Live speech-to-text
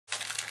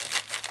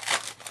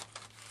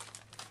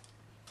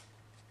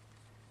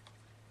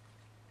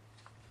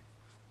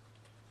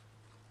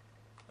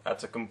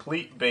That's a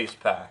complete base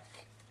pack.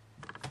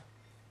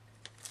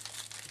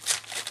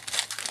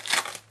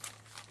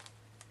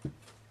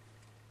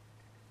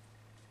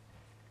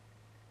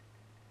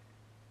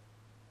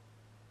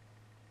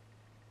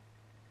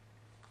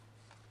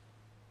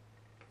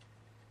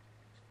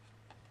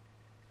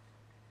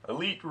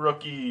 Elite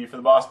rookie for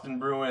the Boston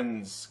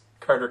Bruins,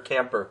 Carter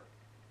Camper.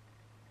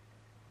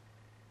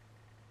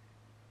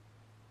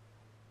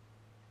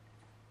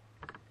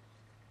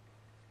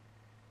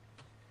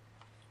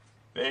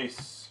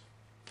 Base.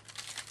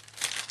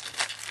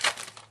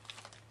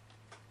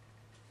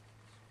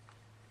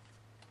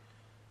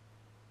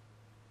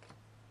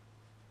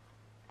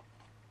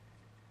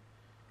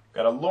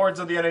 Got a Lords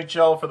of the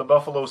NHL for the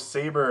Buffalo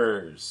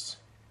Sabres.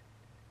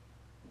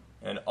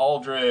 And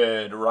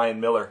Aldred, Ryan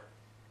Miller.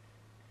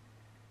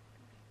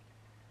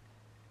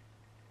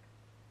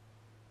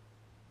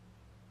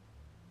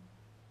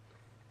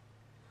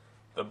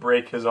 The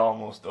break is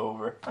almost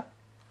over.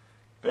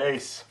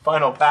 Base.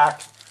 Final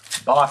pack.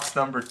 Box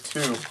number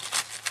 2.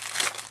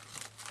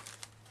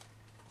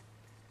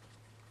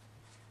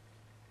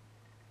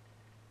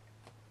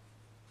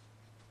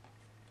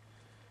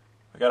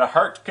 We got a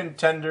Hart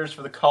Contenders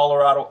for the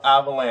Colorado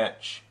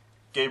Avalanche.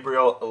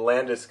 Gabriel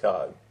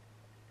Landeskog.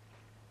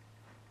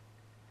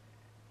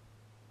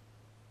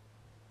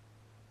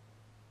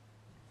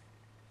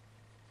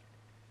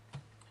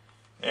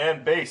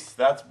 And base.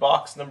 That's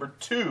box number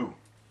 2.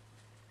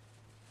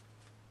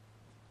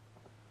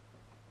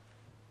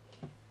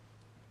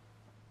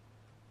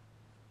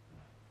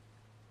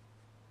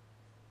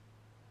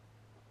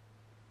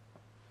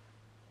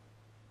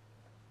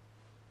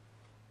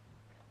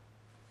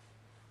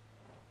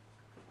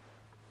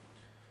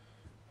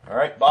 All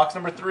right, box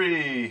number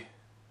 3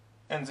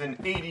 ends in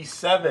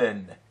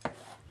 87.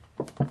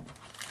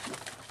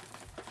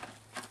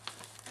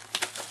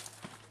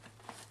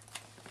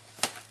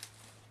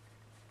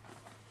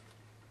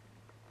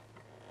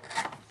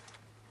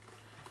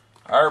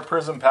 Our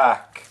Prism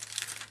pack.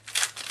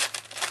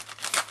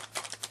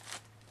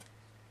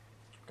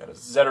 Got a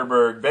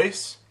Zetterberg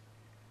base.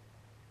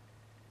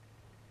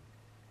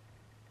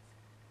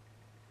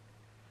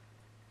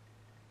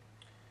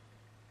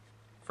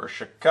 For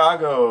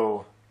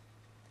Chicago,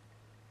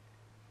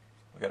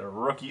 we got a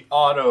rookie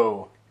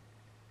auto.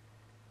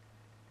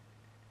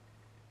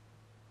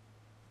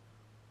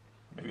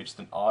 Maybe just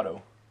an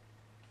auto.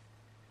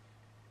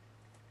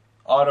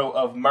 Auto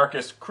of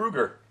Marcus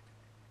Kruger.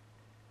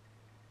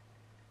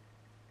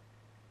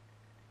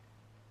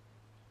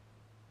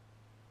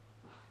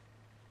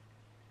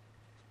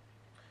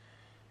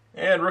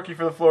 And rookie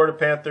for the Florida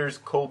Panthers,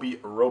 Colby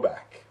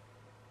Roback.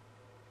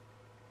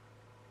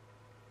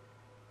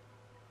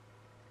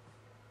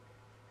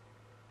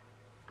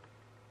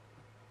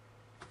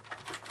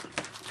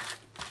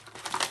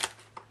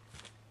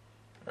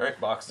 All right,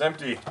 box is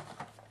empty.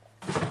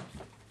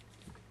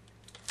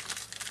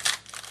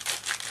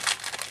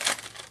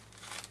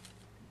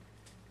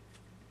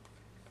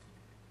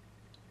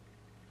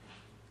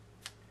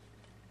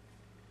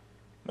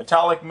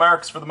 Metallic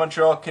marks for the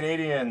Montreal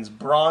Canadiens.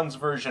 Bronze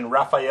version,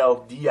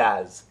 Rafael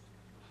Diaz.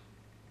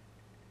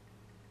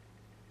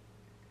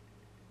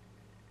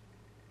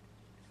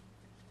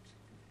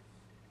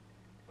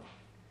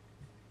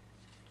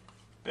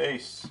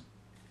 Base.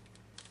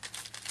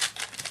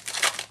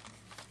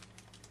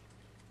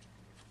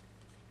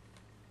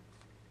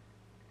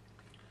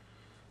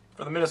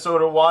 For the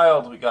Minnesota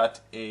Wild, we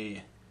got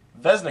a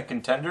Vezina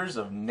Contenders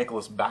of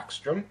Nicholas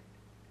Backstrom.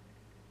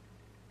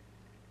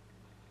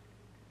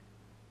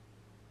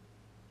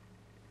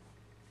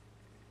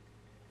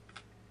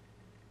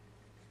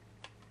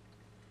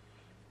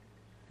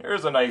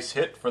 Here's a nice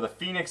hit for the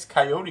Phoenix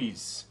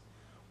Coyotes.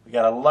 We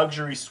got a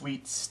Luxury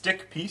Suite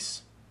stick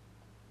piece.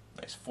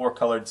 Nice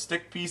 4-colored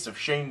stick piece of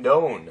Shane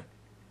Doan.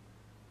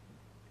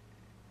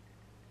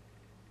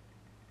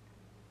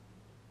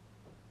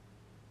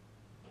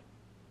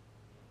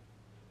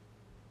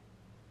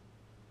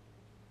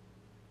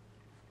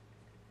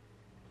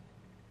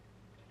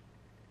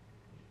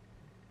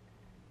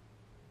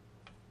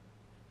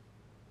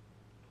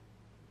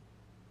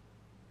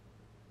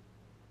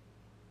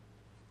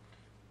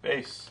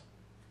 Base.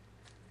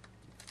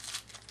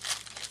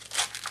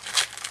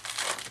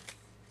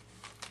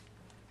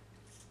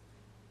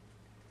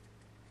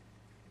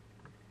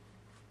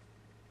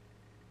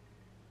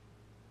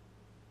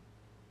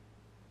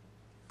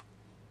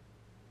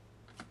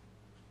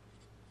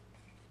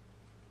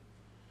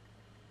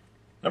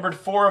 Numbered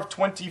 4 of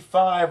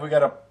 25, we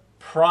got a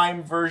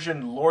prime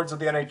version Lords of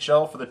the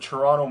NHL for the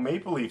Toronto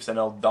Maple Leafs and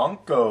El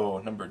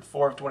Donko. Numbered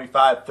 4 of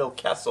 25, Phil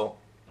Kessel.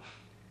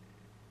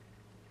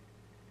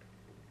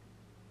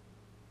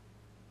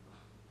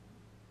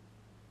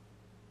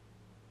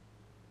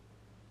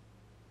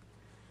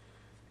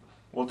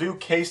 We'll do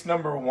case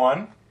number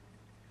 1,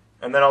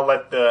 and then I'll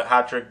let the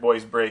hat trick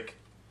boys break,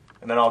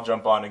 and then I'll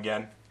jump on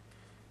again.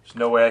 There's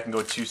no way I can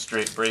go 2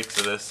 straight breaks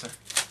of this.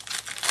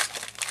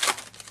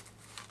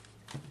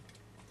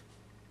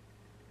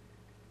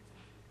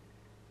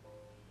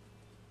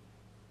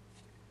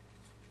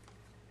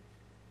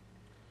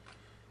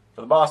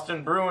 For the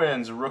Boston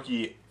Bruins,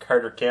 rookie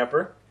Carter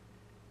Camper.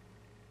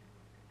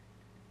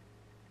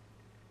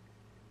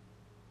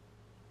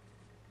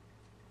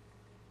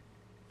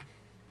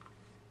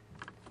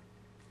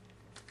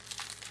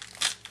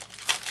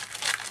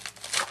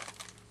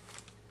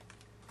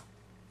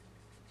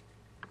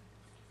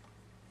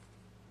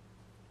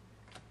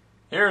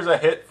 Here's a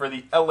hit for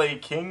the LA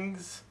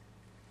Kings.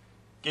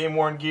 Game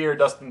worn gear,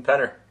 Dustin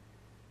Penner.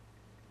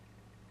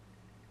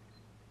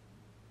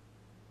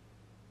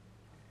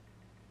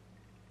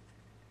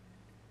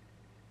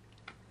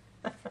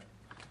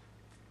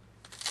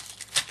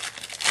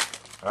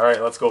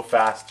 Alright, let's go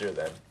faster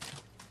then.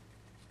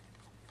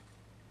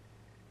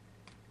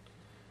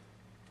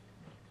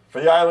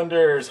 For the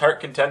Islanders, Hart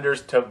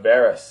Contenders,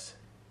 Tavares.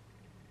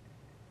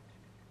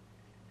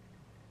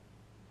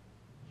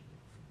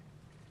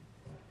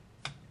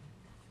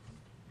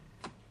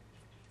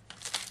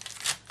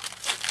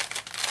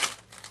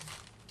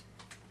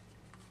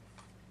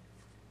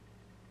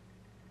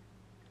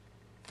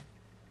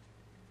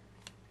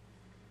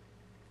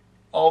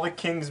 All the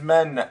Kings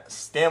men,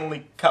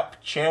 Stanley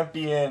Cup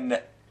champion,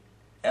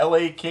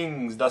 LA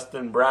Kings,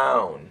 Dustin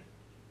Brown.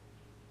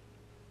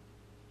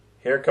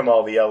 Here come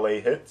all the LA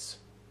hits.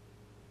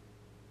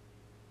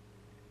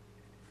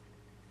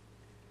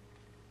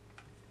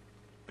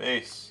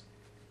 Base.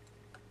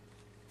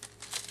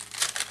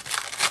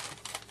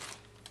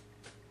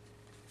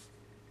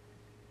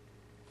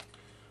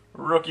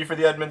 Rookie for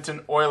the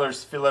Edmonton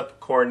Oilers, Philip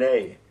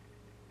Cornet.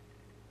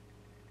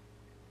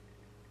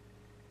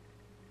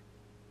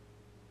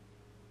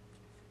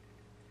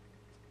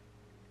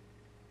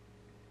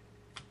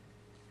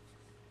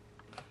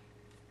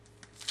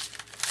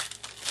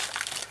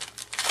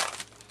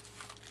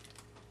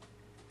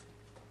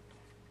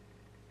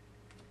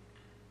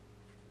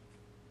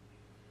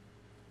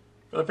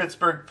 For the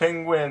Pittsburgh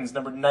Penguins,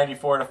 number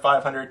 94 to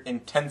 500,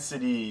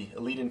 Intensity,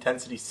 Elite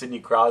Intensity, Sidney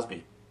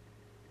Crosby.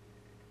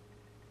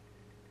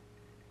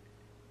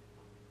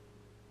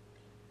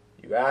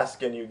 You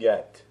ask and you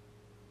get.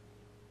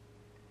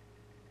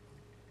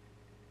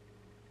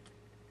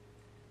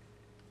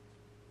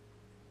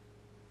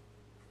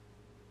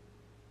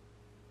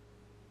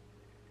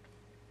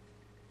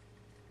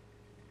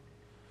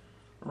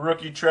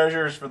 Rookie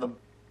treasures for the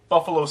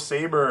Buffalo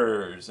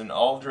Sabres, and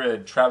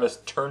Aldred, Travis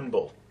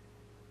Turnbull.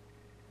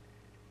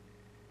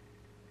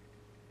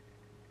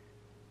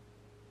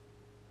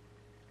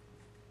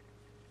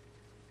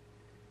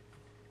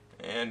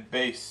 And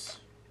base.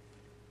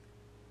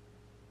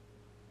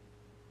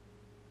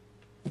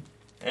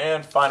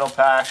 And final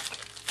pack.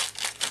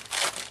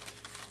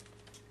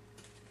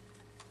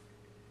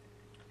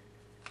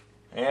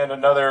 And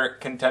another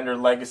Contender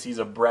Legacies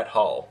of Brett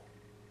Hull.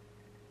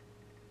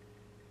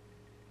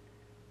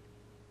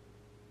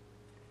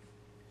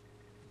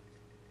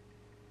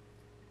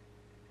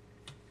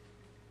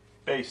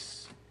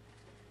 Base.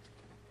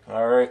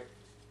 All right.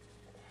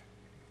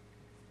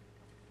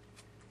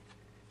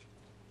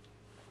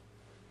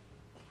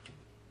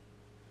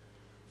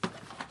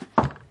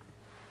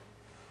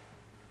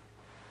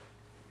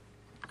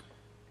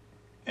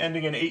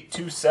 Ending in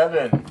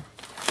 827.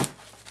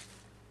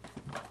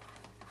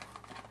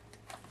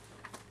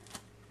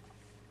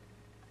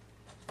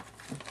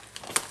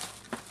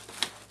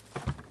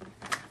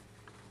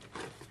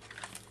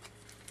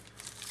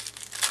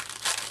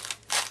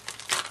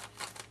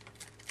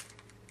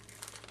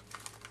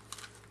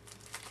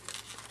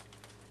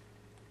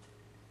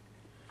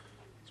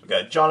 So we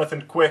got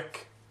Jonathan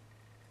Quick.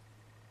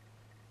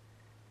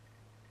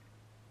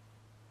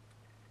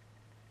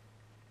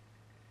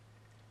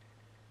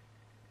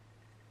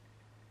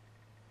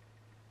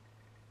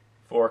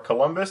 For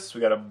Columbus, we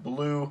got a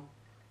blue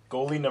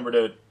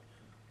goalie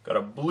got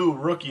a blue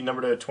rookie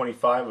number to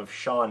 25 of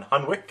Sean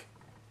Hunwick.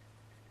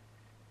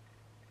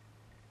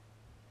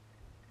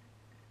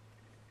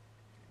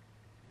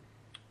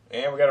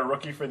 And we got a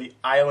rookie for the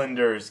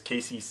Islanders,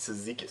 Casey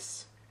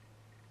Cizikas.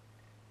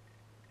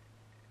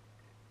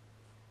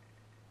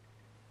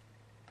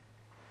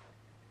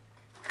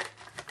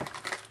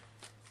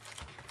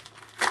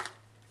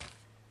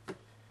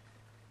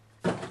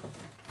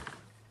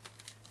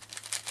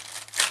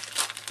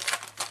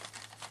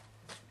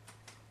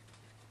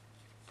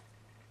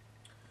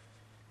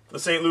 The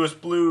St. Louis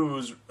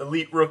Blues,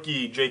 elite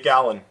rookie, Jake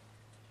Allen.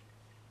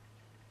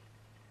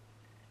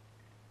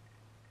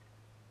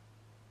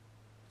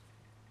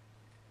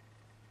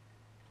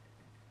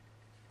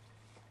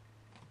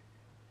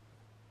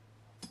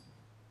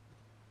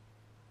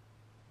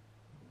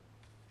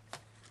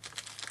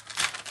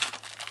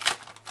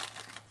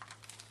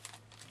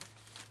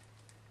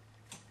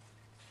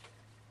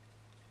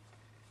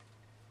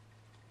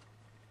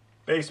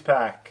 Base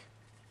pack.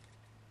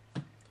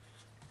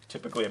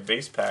 Typically a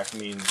base pack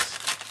means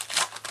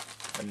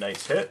a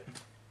nice hit.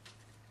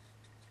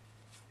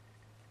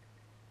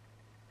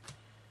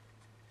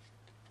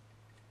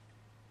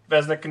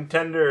 Vezina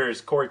Contenders,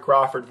 Corey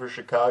Crawford for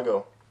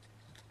Chicago.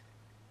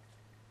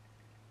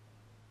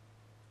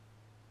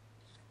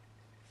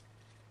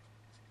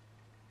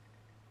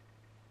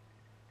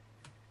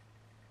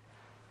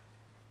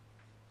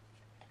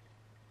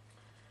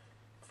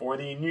 For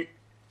the new,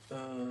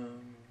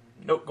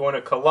 nope, going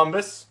to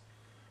Columbus.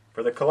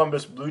 For the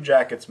Columbus Blue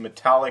Jackets,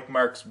 metallic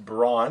marks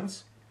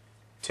bronze,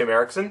 Tim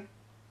Erickson.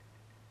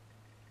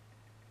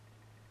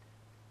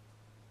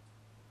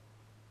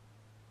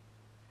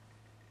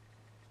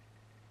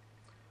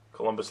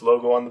 Columbus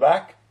logo on the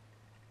back.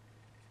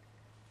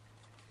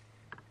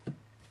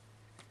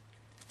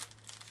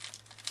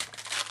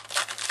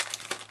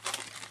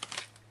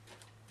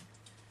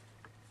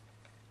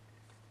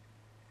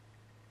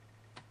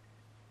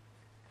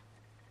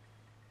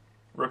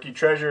 Rookie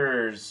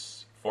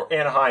treasures for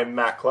Anaheim,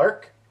 Matt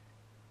Clark.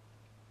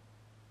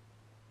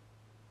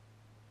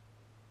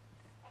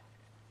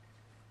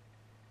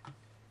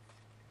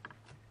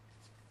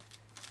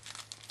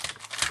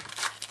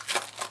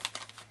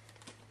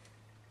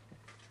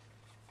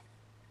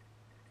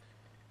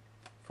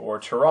 For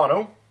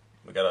Toronto,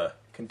 we got a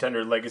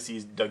Contender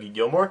Legacies Dougie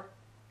Gilmour.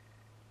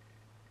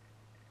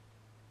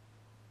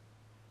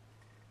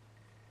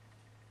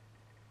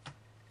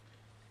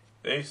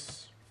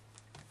 Base.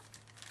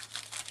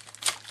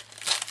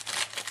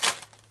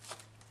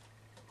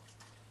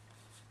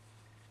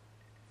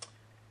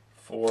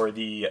 For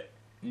the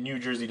New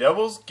Jersey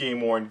Devils,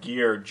 game-worn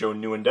gear, Joe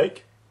Nieuwendyk.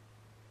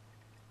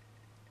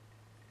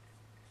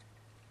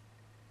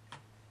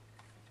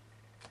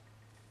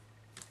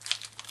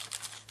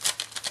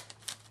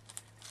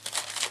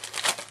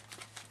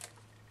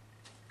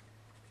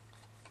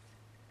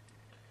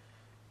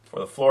 For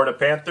the Florida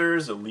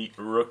Panthers, elite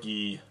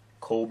rookie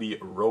Colby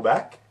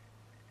Roback.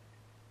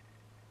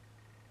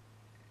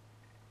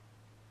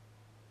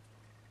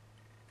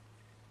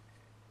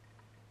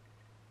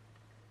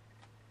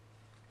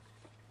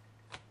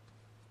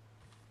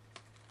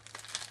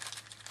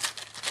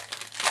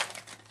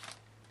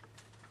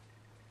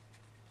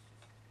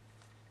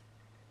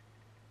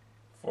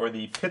 For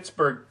the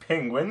Pittsburgh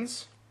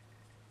Penguins,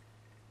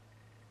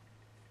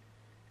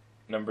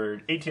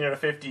 numbered 18 out of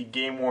 50,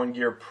 game-worn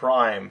gear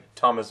prime,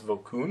 Thomas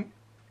Vokoun.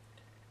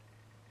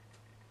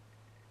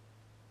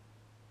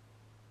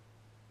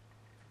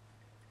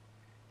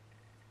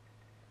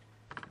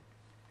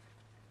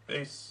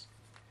 Base.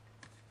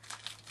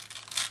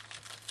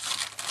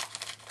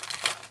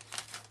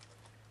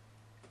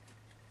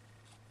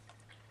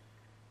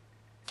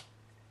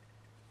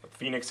 The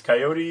Phoenix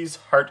Coyotes,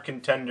 Hart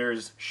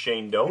Contenders,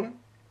 Shane Doan.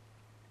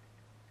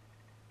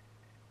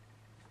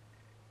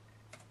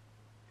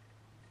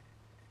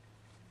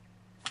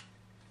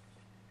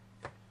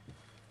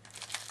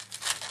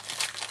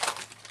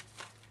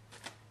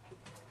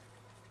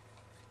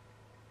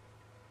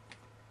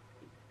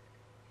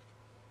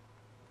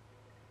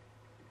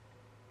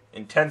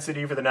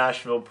 Intensity for the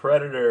Nashville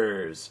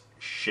Predators,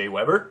 Shea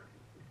Weber.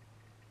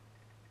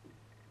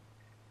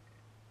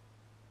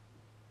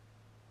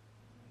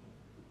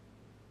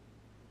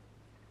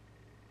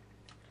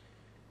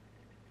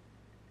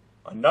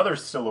 Another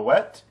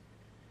silhouette.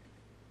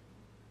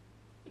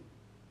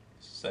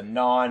 This is a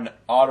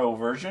non-auto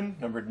version,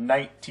 numbered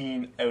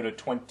 19 out of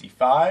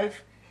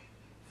 25.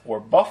 For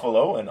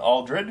Buffalo and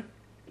Aldred,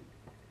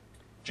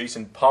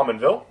 Jason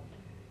Pominville.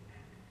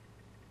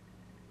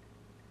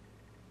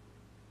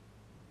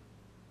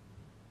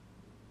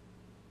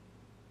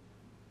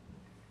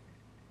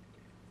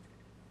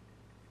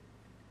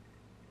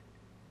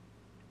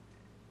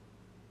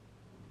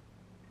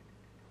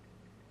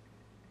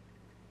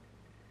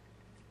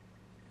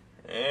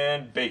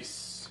 And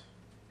base.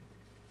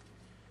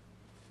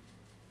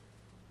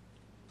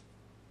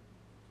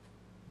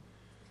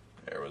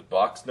 There was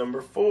box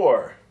number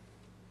 4.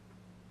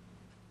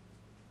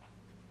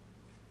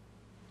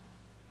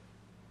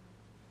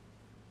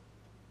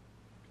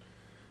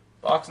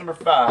 Box number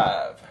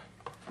 5.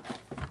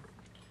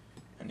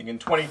 Ending in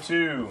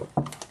 22.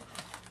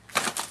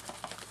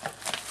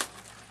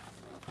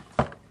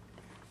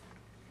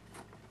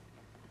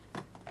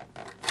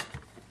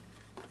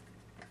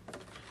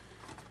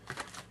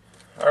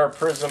 Our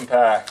Prism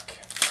pack.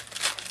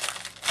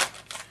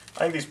 I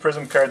think these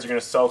Prism cards are going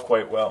to sell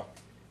quite well.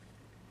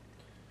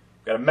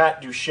 Got a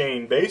Matt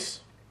Duchene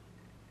base.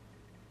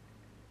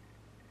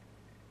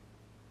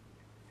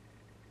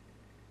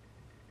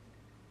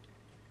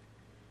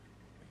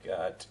 We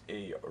got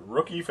a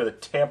rookie for the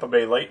Tampa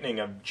Bay Lightning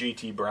of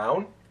JT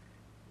Brown.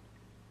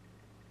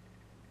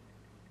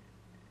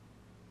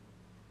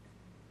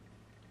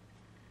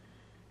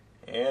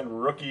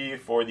 And rookie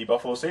for the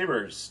Buffalo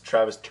Sabres,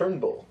 Travis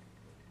Turnbull.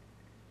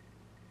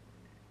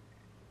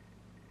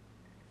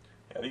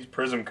 Yeah, these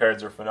Prism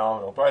cards are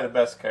phenomenal. Probably the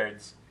best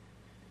cards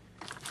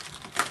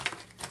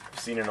I've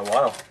seen in a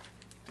while.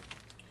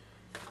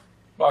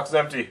 Box is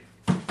empty.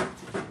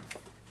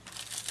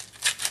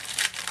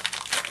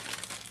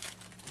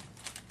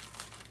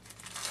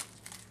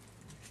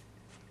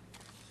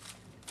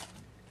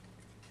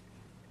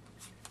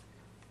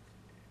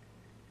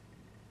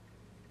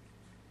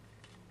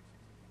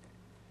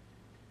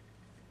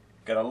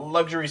 Got a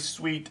luxury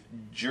suite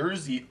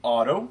jersey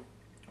auto.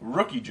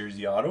 Rookie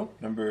jersey auto,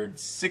 numbered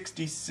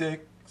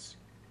 65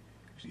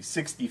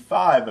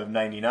 of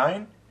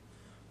 99,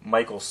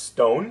 Michael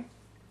Stone.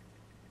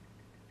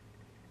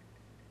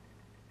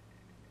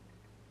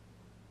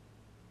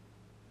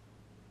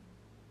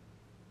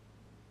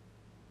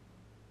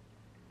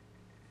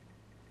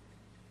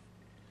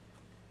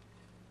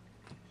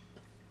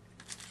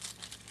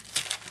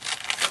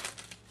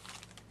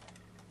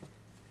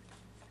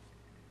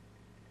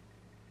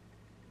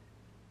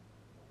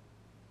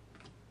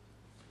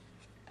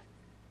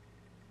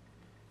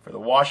 For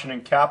the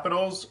Washington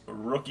Capitals,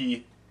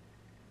 rookie,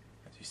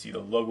 as you see the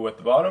logo at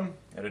the bottom,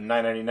 at a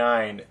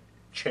 $9.99,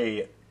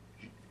 Che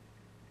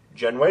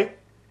Genway.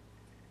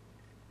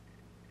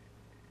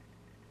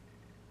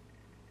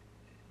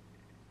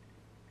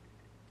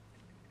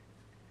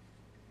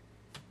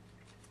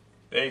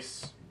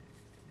 Base.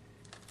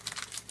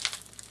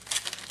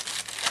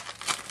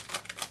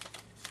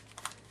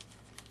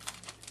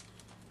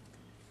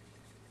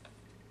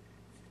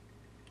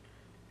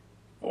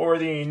 For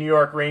the New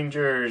York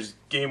Rangers,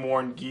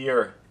 game-worn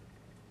gear,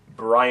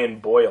 Brian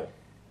Boyle.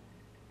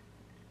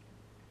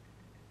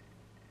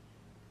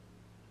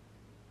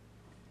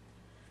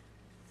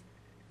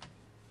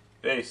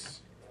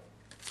 Base.